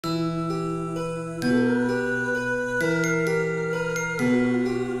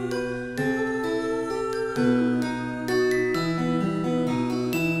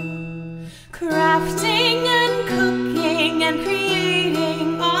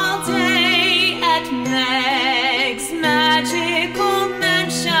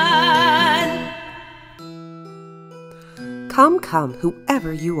Come, come,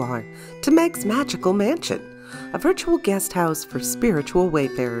 whoever you are, to Meg's Magical Mansion, a virtual guest house for spiritual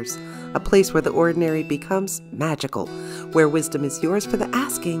wayfarers, a place where the ordinary becomes magical, where wisdom is yours for the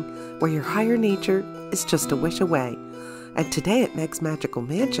asking, where your higher nature is just a wish away. And today at Meg's Magical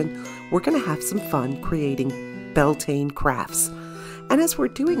Mansion, we're going to have some fun creating Beltane crafts. And as we're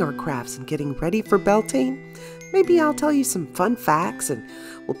doing our crafts and getting ready for Beltane, maybe I'll tell you some fun facts and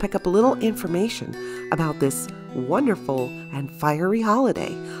we'll pick up a little information about this wonderful and fiery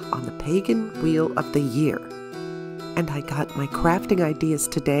holiday on the pagan wheel of the year. And I got my crafting ideas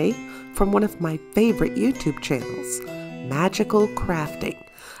today from one of my favorite YouTube channels, Magical Crafting.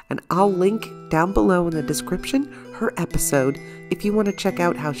 And I'll link down below in the description her episode if you want to check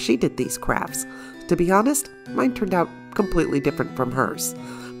out how she did these crafts. To be honest, mine turned out completely different from hers.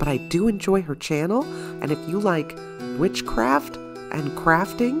 But I do enjoy her channel, and if you like witchcraft and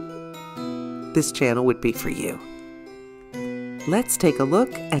crafting, this channel would be for you. Let's take a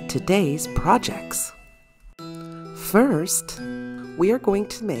look at today's projects. First, we are going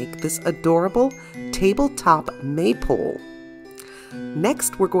to make this adorable tabletop maypole.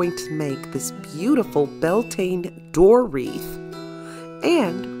 Next, we're going to make this beautiful Beltane Door Wreath.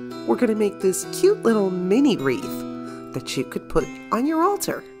 And we're going to make this cute little mini wreath that you could put on your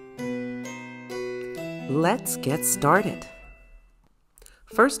altar. Let's get started.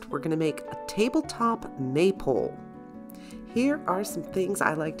 First, we're going to make a tabletop maypole. Here are some things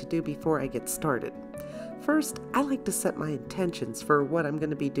I like to do before I get started. First, I like to set my intentions for what I'm going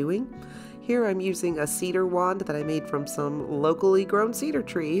to be doing. Here I'm using a cedar wand that I made from some locally grown cedar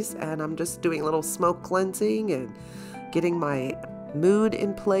trees, and I'm just doing a little smoke cleansing and getting my mood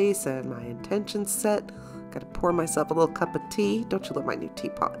in place and my intentions set. Gotta pour myself a little cup of tea. Don't you love my new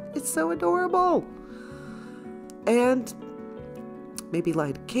teapot? It's so adorable. And maybe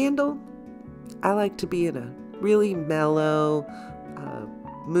light a candle. I like to be in a really mellow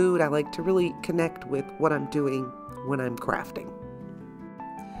mood. I like to really connect with what I'm doing when I'm crafting.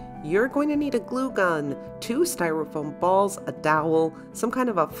 You're going to need a glue gun, 2 styrofoam balls, a dowel, some kind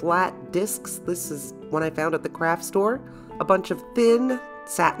of a flat discs. This is one I found at the craft store. A bunch of thin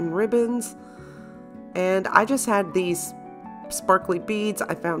satin ribbons. And I just had these sparkly beads.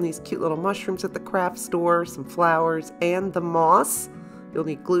 I found these cute little mushrooms at the craft store, some flowers, and the moss. You'll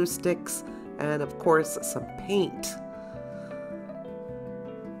need glue sticks, and of course, some paint.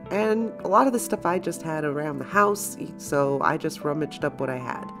 And a lot of the stuff I just had around the house, so I just rummaged up what I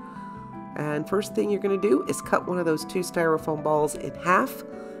had. And first thing you're going to do is cut one of those 2 styrofoam balls in half,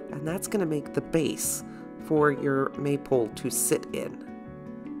 and that's going to make the base for your maypole to sit in.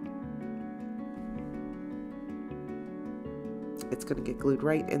 It's going to get glued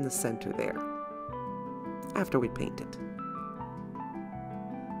right in the center there after we paint it.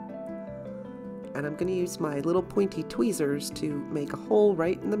 And I'm going to use my little pointy tweezers to make a hole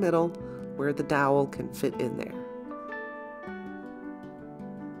right in the middle where the dowel can fit in there.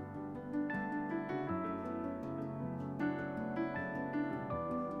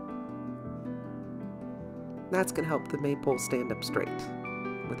 That's going to help the maypole stand up straight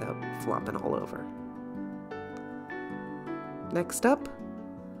without flopping all over. Next up,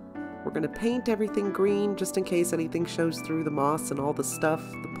 we're going to paint everything green just in case anything shows through the moss and all the stuff.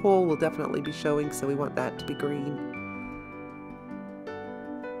 The pole will definitely be showing, so we want that to be green.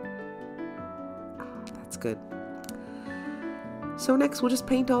 That's good. So next we'll just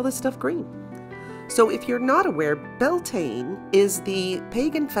paint all this stuff green. So if you're not aware, Beltane is the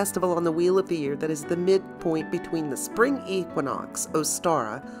pagan festival on the wheel of the year that is the midpoint between the spring equinox,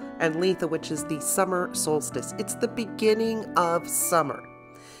 Ostara, and Letha, which is the summer solstice. It's the beginning of summer.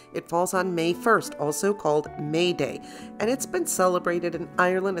 It falls on May 1st, also called May Day, and it's been celebrated in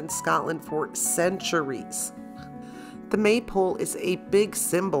Ireland and Scotland for centuries. The maypole is a big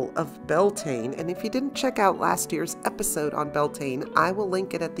symbol of Beltane, and if you didn't check out last year's episode on Beltane, I will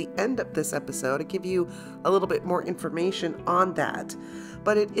link it at the end of this episode to give you a little bit more information on that.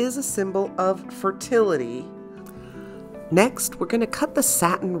 But it is a symbol of fertility. Next, we're going to cut the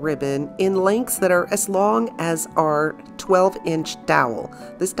satin ribbon in lengths that are as long as our 12-inch dowel.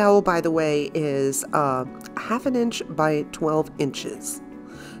 This dowel, by the way, is ½ an inch by 12 inches.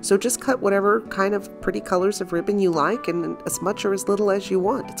 So just cut whatever kind of pretty colors of ribbon you like, and as much or as little as you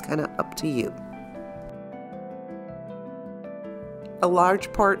want. It's kind of up to you. A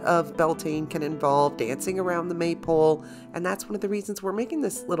large part of Beltane can involve dancing around the maypole, and that's one of the reasons we're making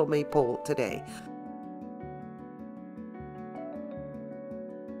this little maypole today.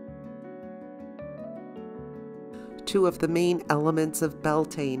 Two of the main elements of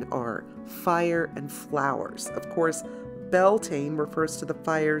Beltane are fire and flowers. Of course, Beltane refers to the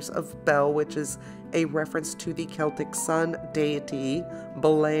fires of Bel, which is a reference to the Celtic sun deity,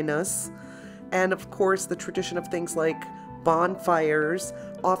 Belenus. And of course, the tradition of things like bonfires.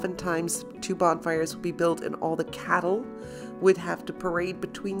 Oftentimes, two bonfires would be built, and all the cattle would have to parade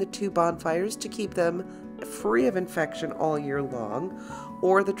between the two bonfires to keep them free of infection all year long.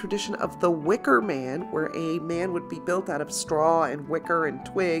 Or the tradition of the Wicker Man, where a man would be built out of straw and wicker and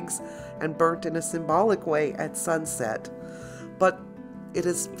twigs and burnt in a symbolic way at sunset. But it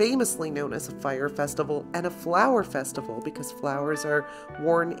is famously known as a fire festival and a flower festival because flowers are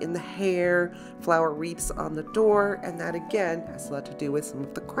worn in the hair, flower wreaths on the door, and that again has a lot to do with some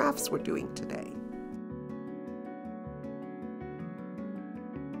of the crafts we're doing today.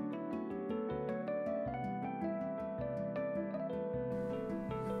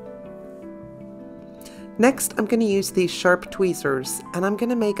 Next, I'm going to use these sharp tweezers, and I'm going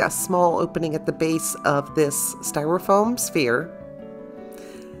to make a small opening at the base of this styrofoam sphere,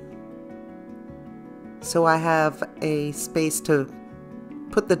 so I have a space to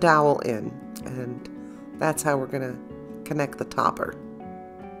put the dowel in, and that's how we're going to connect the topper.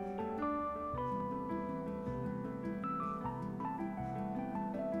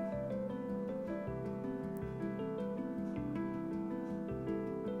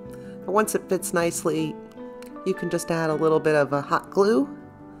 Once it fits nicely, you can just add a little bit of a hot glue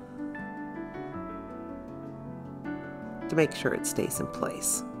to make sure it stays in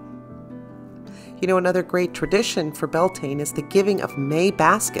place. You know, another great tradition for Beltane is the giving of May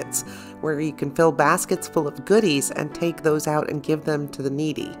baskets, where you can fill baskets full of goodies and take those out and give them to the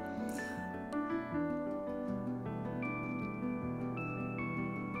needy.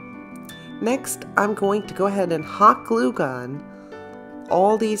 Next, I'm going to go ahead and hot glue gun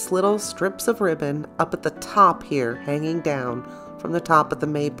all these little strips of ribbon up at the top here, hanging down from the top of the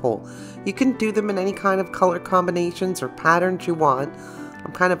maypole. You can do them in any kind of color combinations or patterns you want.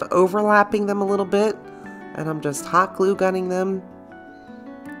 I'm kind of overlapping them a little bit, and I'm just hot glue gunning them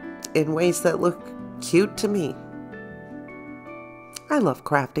in ways that look cute to me. I love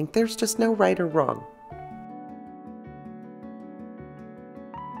crafting. There's just no right or wrong.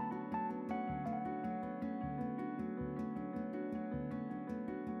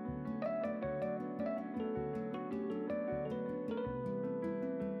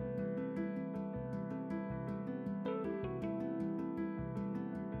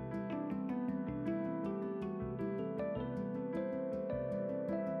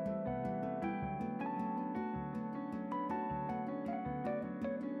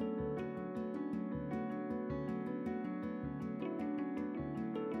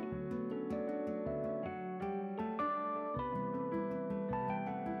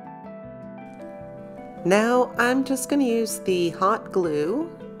 Now I'm just going to use the hot glue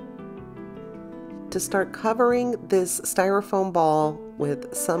to start covering this styrofoam ball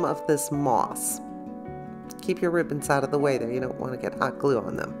with some of this moss. Keep your ribbons out of the way there, you don't want to get hot glue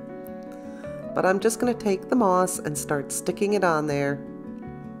on them. But I'm just going to take the moss and start sticking it on there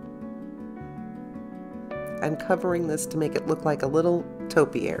and covering this to make it look like a little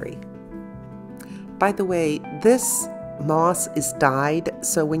topiary. By the way, this moss is dyed,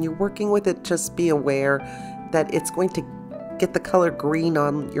 so when you're working with it, just be aware that it's going to get the color green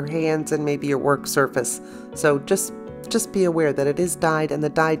on your hands and maybe your work surface. So just be aware that it is dyed, and the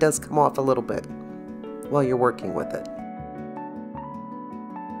dye does come off a little bit while you're working with it.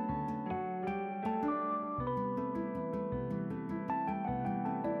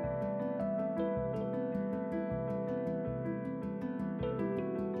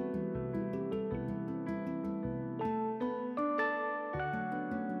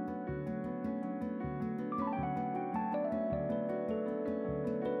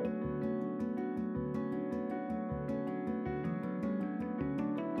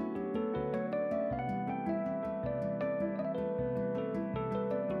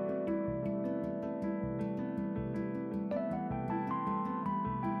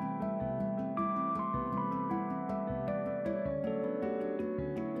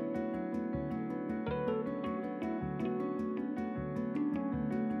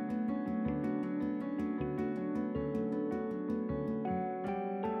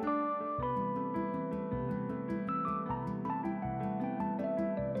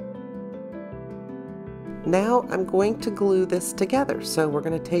 Now I'm going to glue this together. So we're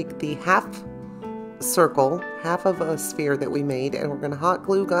going to take the half circle, half of a sphere that we made, and we're going to hot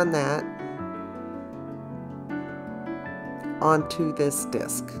glue gun that onto this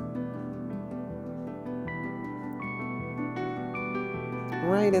disc.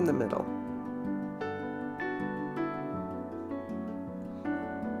 Right in the middle.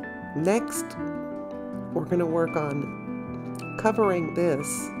 Next, we're going to work on covering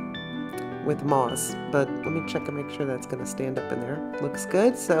this with moss, but let me check and make sure that's going to stand up in there. Looks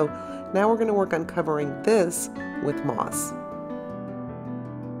good. So now we're going to work on covering this with moss.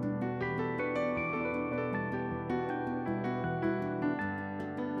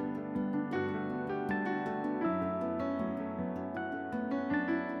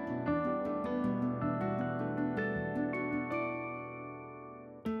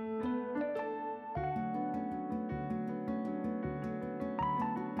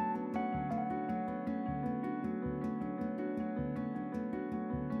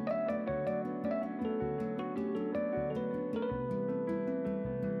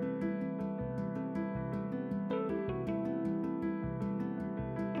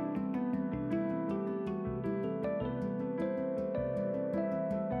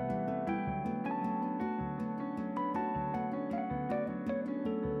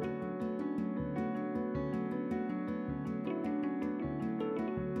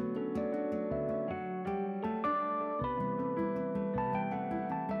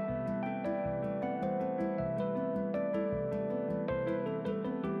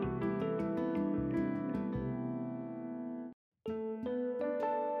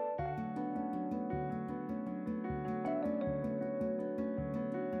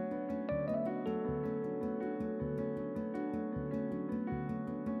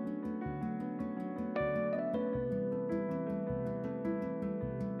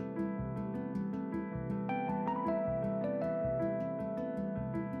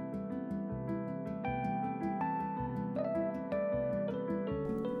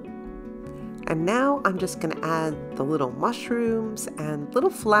 And now I'm just going to add the little mushrooms and little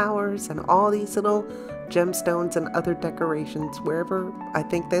flowers and all these little gemstones and other decorations wherever I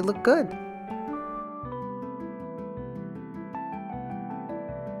think they look good.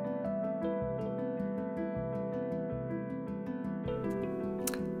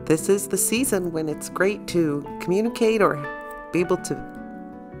 This is the season when it's great to communicate or be able to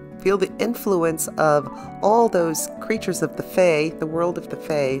feel the influence of all those creatures of the Fae, the world of the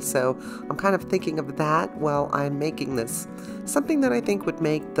Fae. So I'm kind of thinking of that while I'm making this. Something that I think would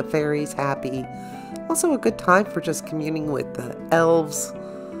make the fairies happy. Also a good time for just communing with the elves,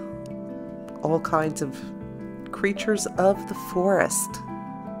 all kinds of creatures of the forest.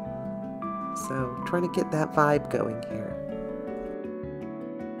 So trying to get that vibe going here.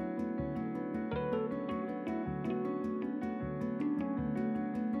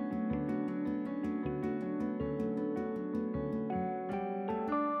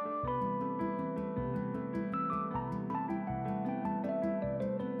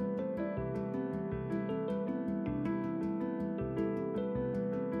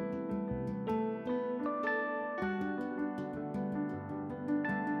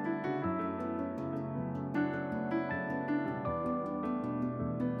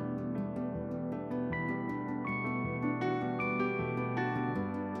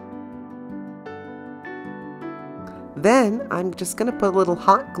 Then I'm just going to put a little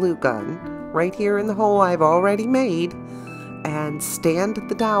hot glue gun right here in the hole I've already made and stand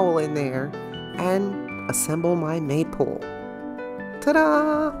the dowel in there and assemble my maypole.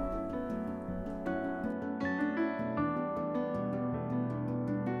 Ta-da!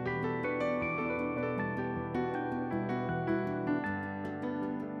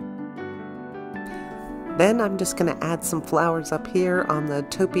 Then I'm just going to add some flowers up here on the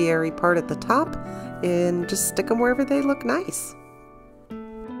topiary part at the top and just stick them wherever they look nice.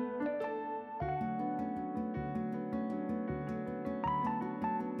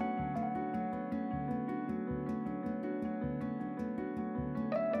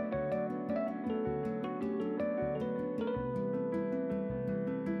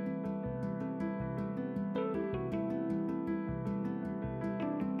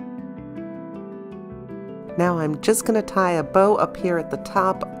 Now I'm just going to tie a bow up here at the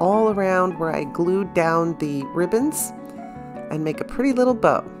top all around where I glued down the ribbons and make a pretty little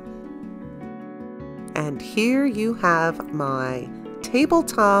bow. And here you have my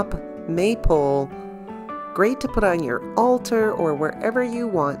tabletop maypole, great to put on your altar or wherever you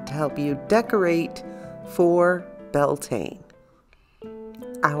want to help you decorate for Beltane.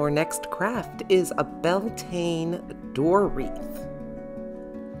 Our next craft is a Beltane Door Wreath.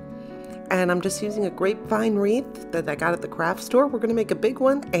 And I'm just using a grapevine wreath that I got at the craft store. We're going to make a big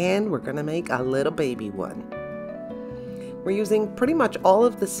one and we're going to make a little baby one. We're using pretty much all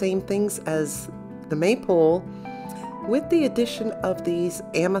of the same things as the maypole with the addition of these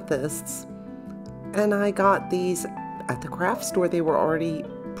amethysts. And I got these at the craft store. They were already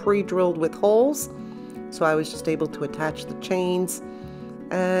pre-drilled with holes. So I was just able to attach the chains.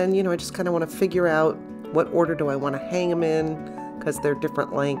 And, you know, I just kind of want to figure out what order do I want to hang them in, because they're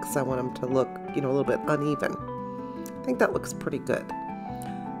different lengths. I want them to look, you know, a little bit uneven. I think that looks pretty good.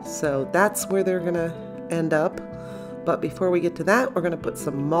 So that's where they're gonna end up. But before we get to that, we're gonna put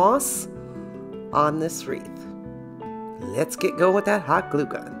some moss on this wreath. Let's get going with that hot glue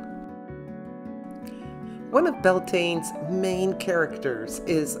gun. One of Beltane's main characters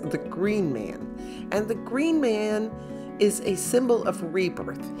is the Green Man, and the Green Man is a symbol of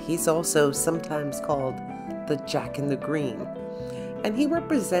rebirth. He's also sometimes called the Jack in the Green, and he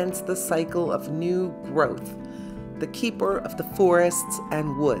represents the cycle of new growth, the keeper of the forests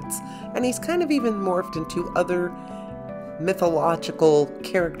and woods, and he's kind of even morphed into other mythological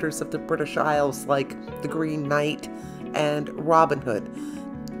characters of the British Isles like the Green Knight and Robin Hood.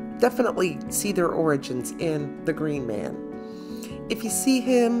 Definitely see their origins in the Green Man. If you see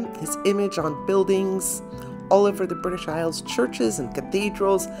him, his image on buildings all over the British Isles, churches and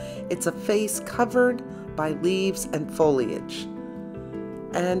cathedrals, it's a face covered by leaves and foliage.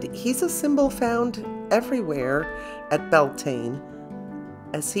 And he's a symbol found everywhere at Beltane,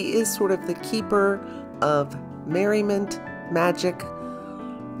 as he is sort of the keeper of merriment, magic,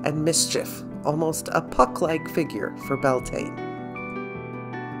 and mischief, almost a puck-like figure for Beltane.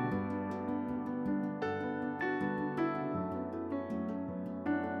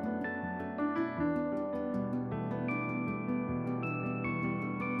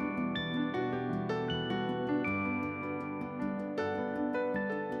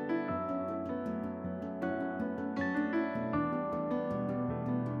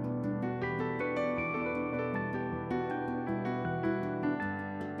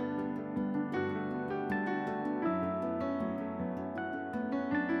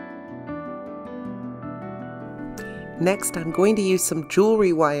 Next, I'm going to use some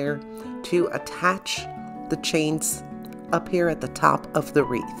jewelry wire to attach the chains up here at the top of the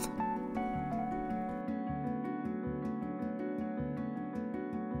wreath.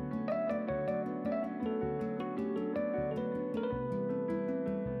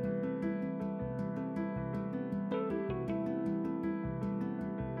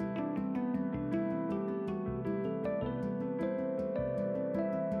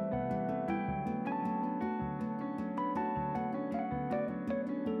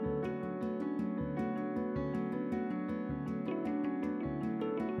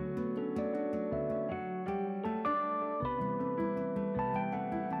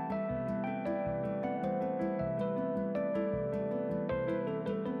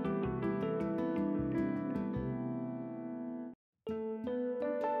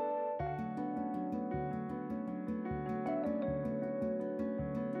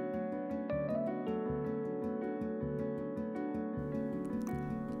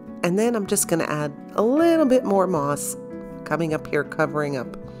 And then I'm just going to add a little bit more moss coming up here, covering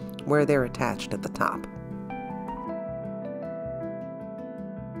up where they're attached at the top.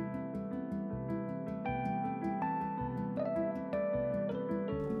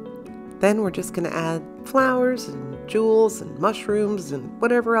 Then we're just going to add flowers and jewels and mushrooms and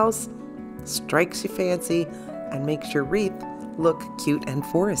whatever else strikes your fancy and makes your wreath look cute and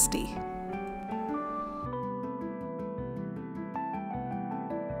foresty.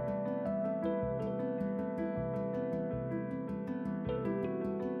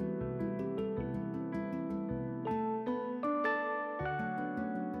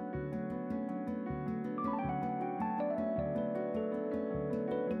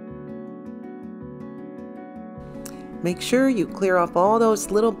 Make sure you clear off all those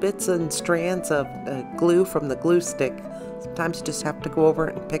little bits and strands of glue from the glue stick. Sometimes you just have to go over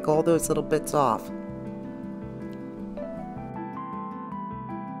and pick all those little bits off.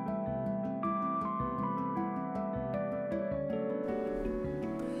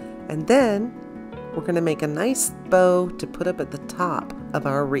 And then we're going to make a nice bow to put up at the top of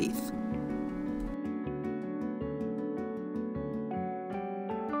our wreath.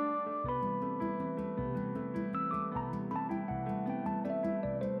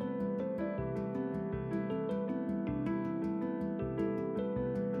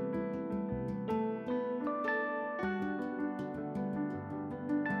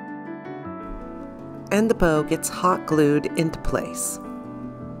 And the bow gets hot glued into place.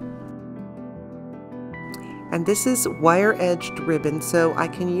 And this is wire-edged ribbon, so I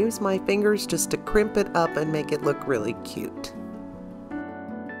can use my fingers just to crimp it up and make it look really cute.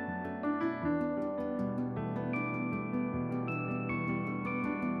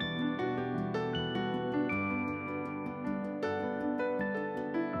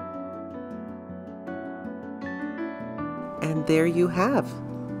 And there you have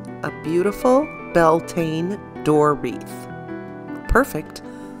a beautiful Beltane Door Wreath. Perfect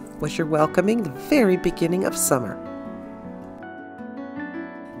was your welcoming the very beginning of summer.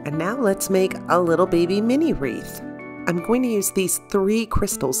 And now let's make a little baby mini wreath. I'm going to use these 3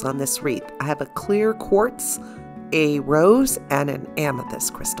 crystals on this wreath. I have a clear quartz, a rose, and an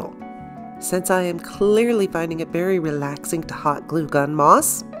amethyst crystal. Since I am clearly finding it very relaxing to hot glue gun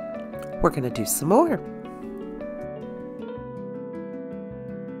moss, we're going to do some more.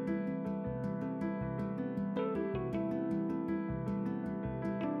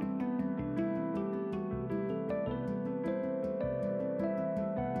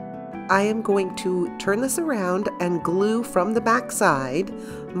 I am going to turn this around and glue from the back side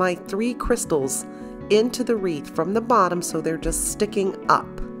my 3 crystals into the wreath from the bottom so they're just sticking up.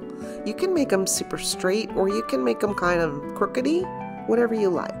 You can make them super straight or you can make them kind of crookedy, whatever you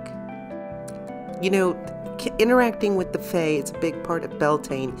like. You know, interacting with the Fae is a big part of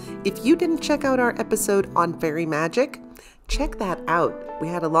Beltane. If you didn't check out our episode on fairy magic, check that out. We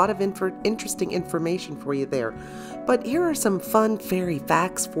had a lot of interesting information for you there. But here are some fun fairy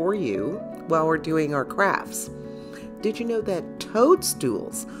facts for you while we're doing our crafts. Did you know that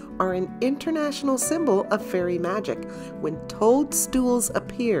toadstools are an international symbol of fairy magic? When toadstools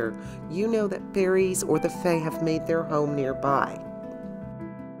appear, you know that fairies or the Fae have made their home nearby.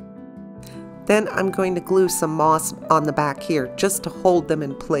 Then I'm going to glue some moss on the back here just to hold them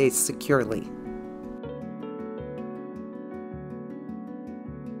in place securely.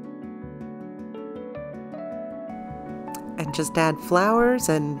 And just add flowers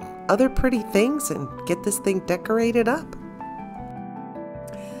and other pretty things and get this thing decorated up.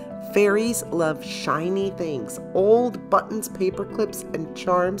 Fairies love shiny things, old buttons, paper clips, and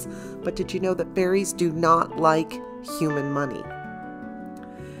charms, but did you know that fairies do not like human money?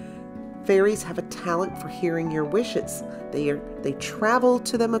 Fairies have a talent for hearing your wishes. They travel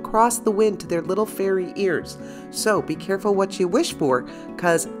to them across the wind to their little fairy ears. So be careful what you wish for,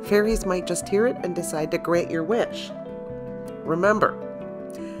 because fairies might just hear it and decide to grant your wish. Remember,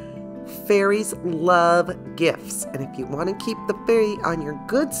 fairies love gifts, and if you want to keep the fairy on your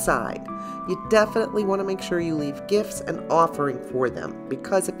good side, you definitely want to make sure you leave gifts and offering for them,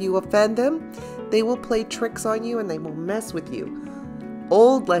 because if you offend them, they will play tricks on you and they will mess with you.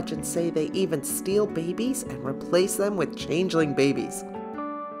 Old legends say they even steal babies and replace them with changeling babies.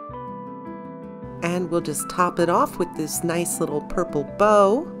 And we'll just top it off with this nice little purple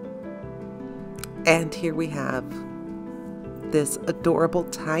bow. And here we have this adorable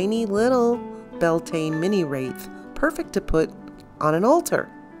tiny little Beltane mini wreath, perfect to put on an altar.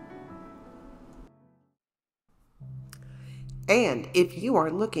 And if you are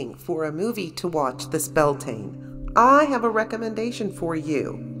looking for a movie to watch this Beltane, I have a recommendation for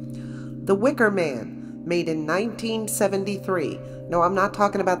you. The Wicker Man, made in 1973. No, I'm not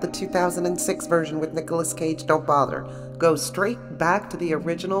talking about the 2006 version with Nicolas Cage, don't bother. Go straight back to the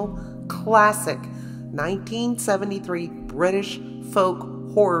original classic 1973 British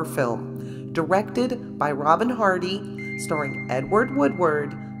folk horror film, directed by Robin Hardy, starring Edward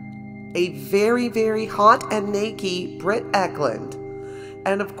Woodward, a very, very hot and naked Britt Ekland,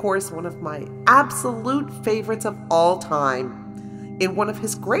 and of course one of my absolute favorites of all time, in one of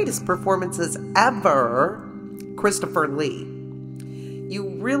his greatest performances ever, Christopher Lee. You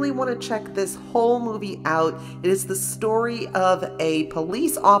really want to check this whole movie out. It is the story of a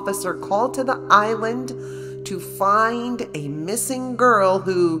police officer called to the island to find a missing girl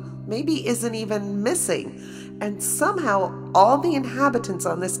who maybe isn't even missing. And somehow all the inhabitants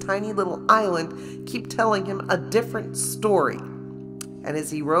on this tiny little island keep telling him a different story. And as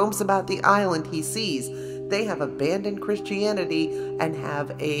he roams about the island, he sees they have abandoned Christianity and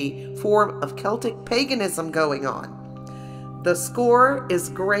have a form of Celtic paganism going on. The score is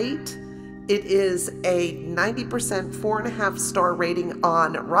great. It is a 90% 4.5 star rating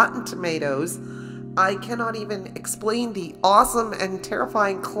on Rotten Tomatoes. I cannot even explain the awesome and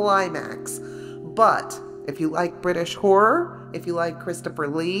terrifying climax. But if you like British horror, if you like Christopher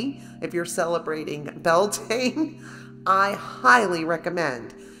Lee, if you're celebrating Beltane, I highly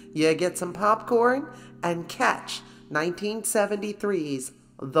recommend you get some popcorn and catch 1973's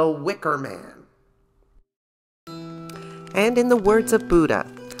The Wicker Man. And in the words of Buddha,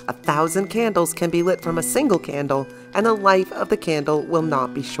 1,000 candles can be lit from a single candle, and the life of the candle will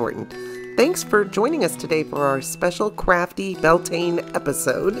not be shortened. Thanks for joining us today for our special crafty Beltane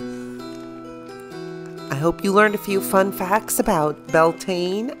episode. I hope you learned a few fun facts about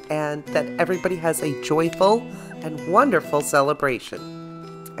Beltane and that everybody has a joyful and wonderful celebration.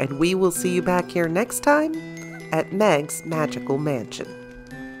 And we will see you back here next time at Meg's Magical Mansion.